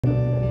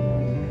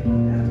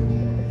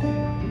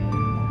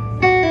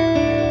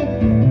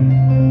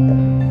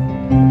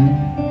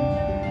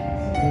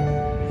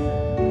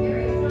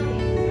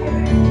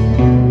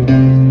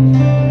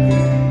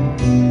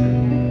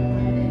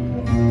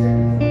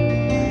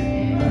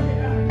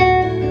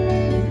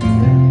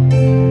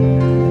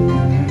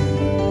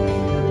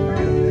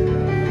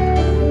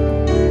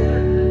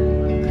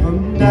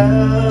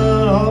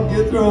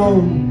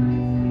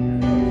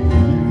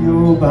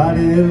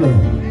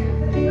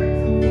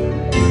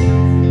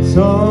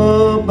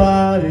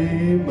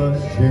Somebody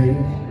must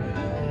change.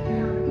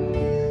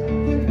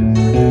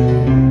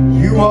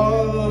 You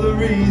are the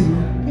reason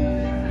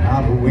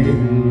I've been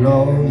waiting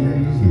all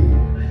these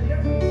years.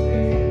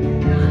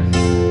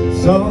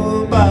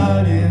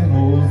 Somebody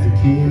holds the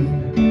key,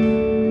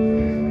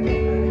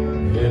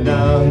 and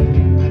I'm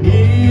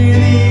near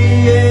the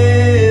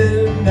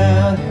end. I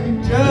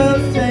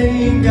just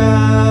ain't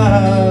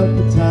got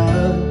the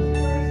time,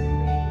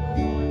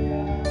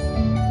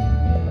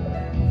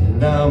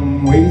 and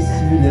I'm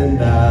wasted,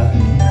 and I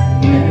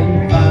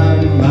can't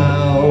find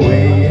my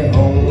way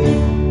home.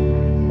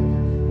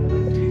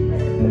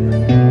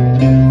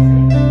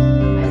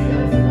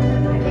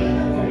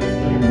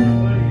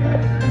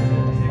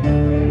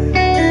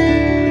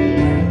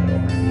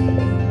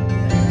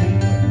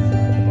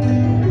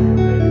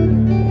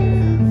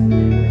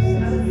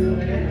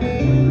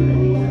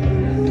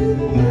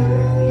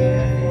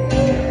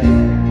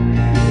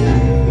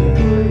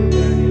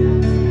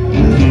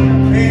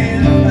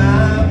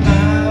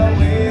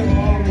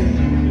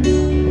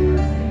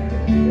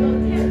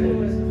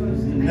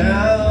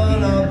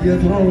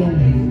 Get home,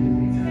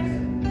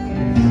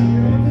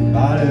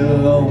 body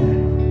alone.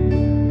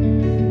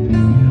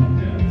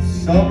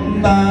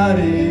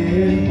 Somebody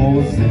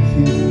holds the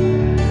key.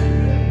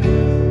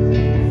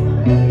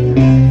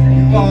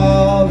 You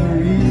are the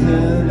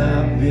reason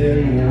I've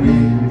been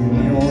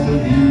waiting all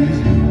these years.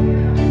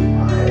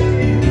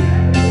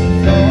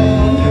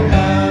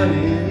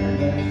 Somebody,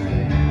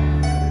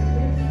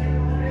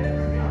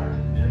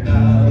 and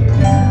I'm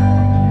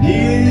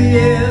near the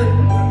end.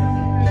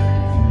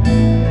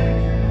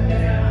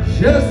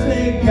 Just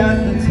ain't got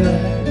the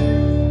time,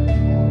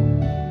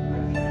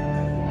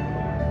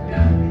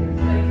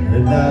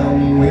 and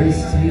I'm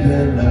wasted,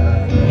 and I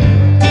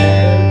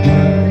can't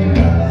find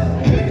my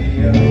way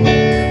home.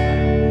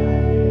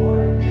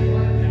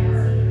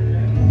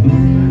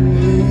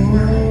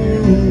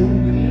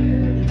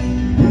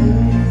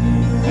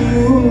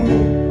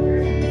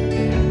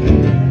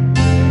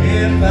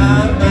 Can't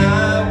find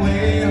my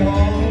way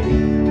home.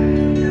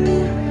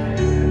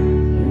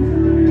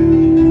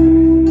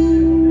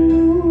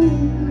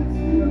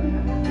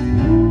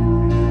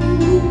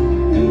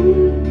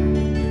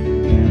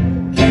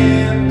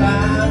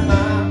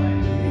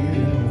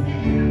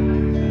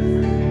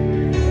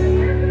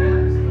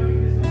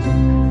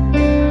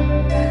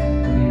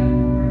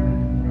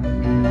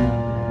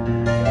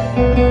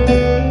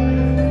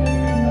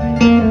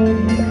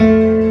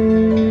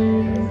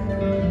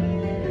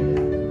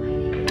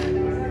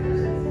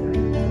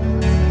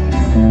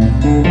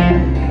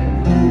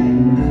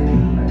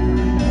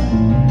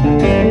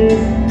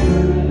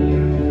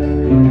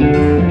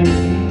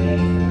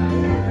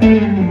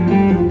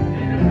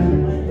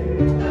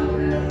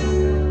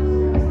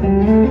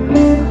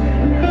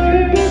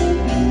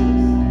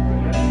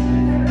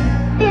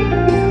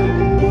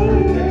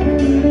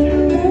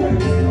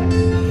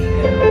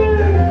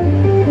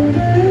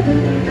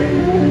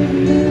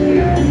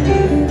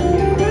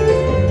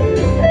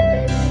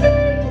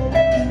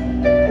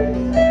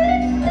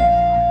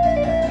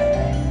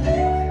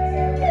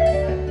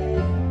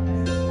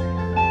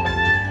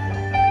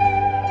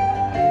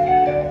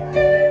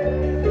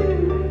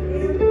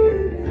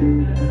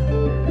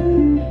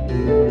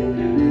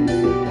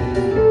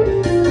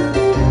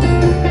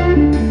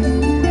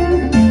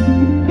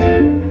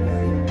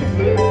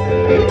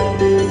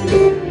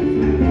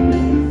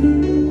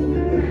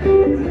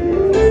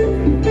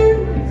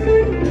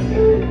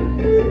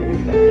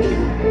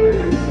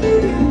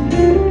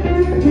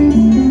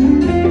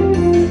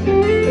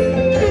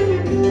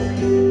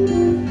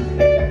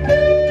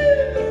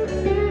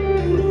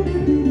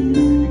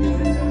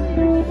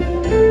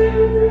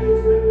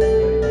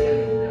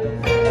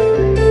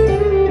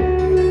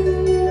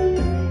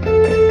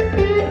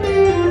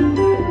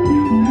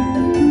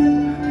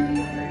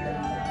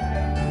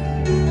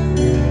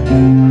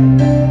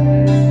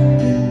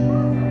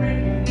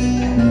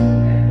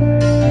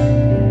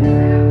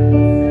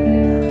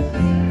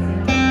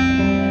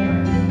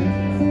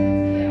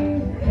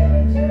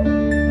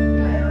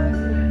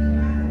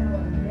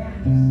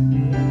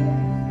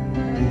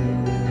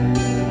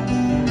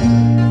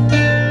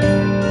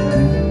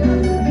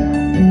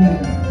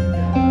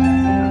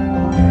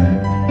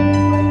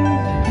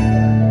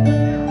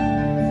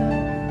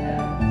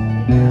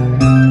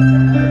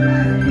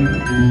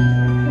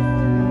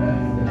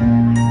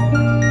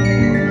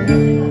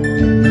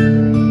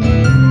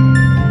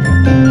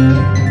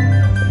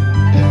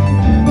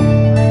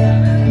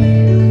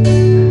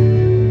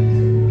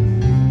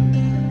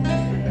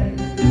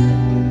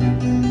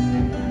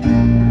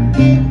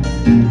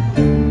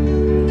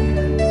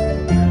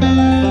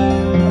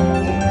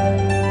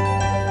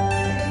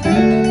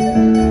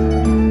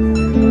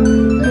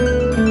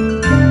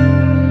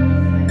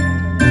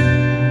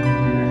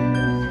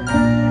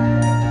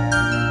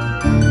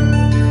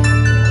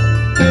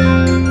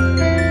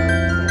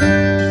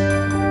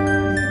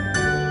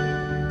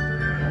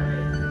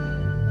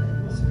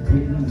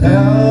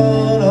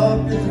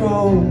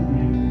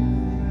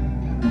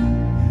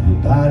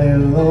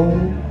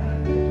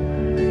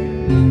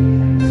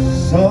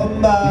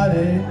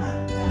 Somebody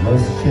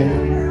must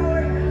change.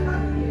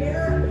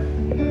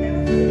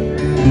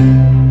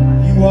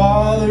 You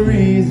are the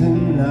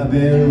reason I've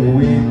been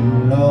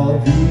waiting all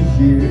these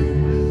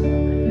years.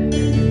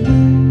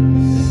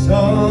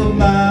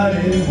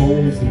 Somebody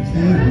holds the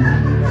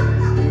key.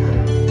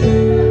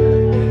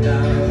 And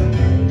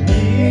I'm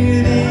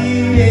near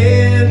the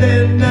end,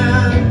 and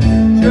I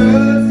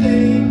just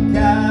ain't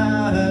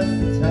got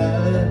the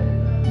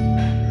time.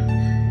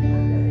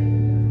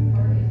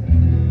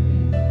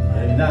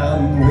 And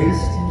I'm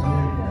wasting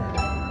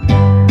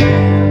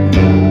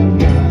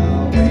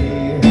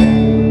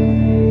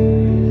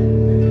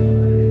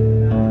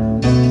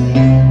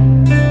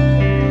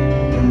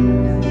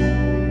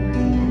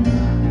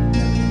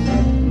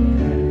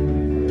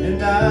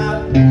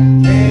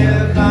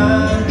can't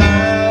find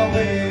my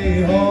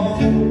way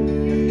home.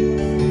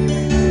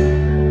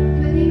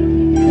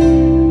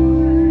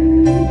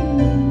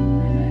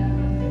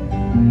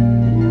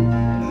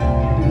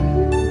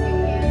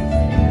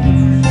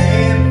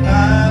 Can't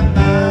find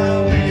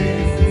my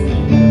way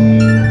home.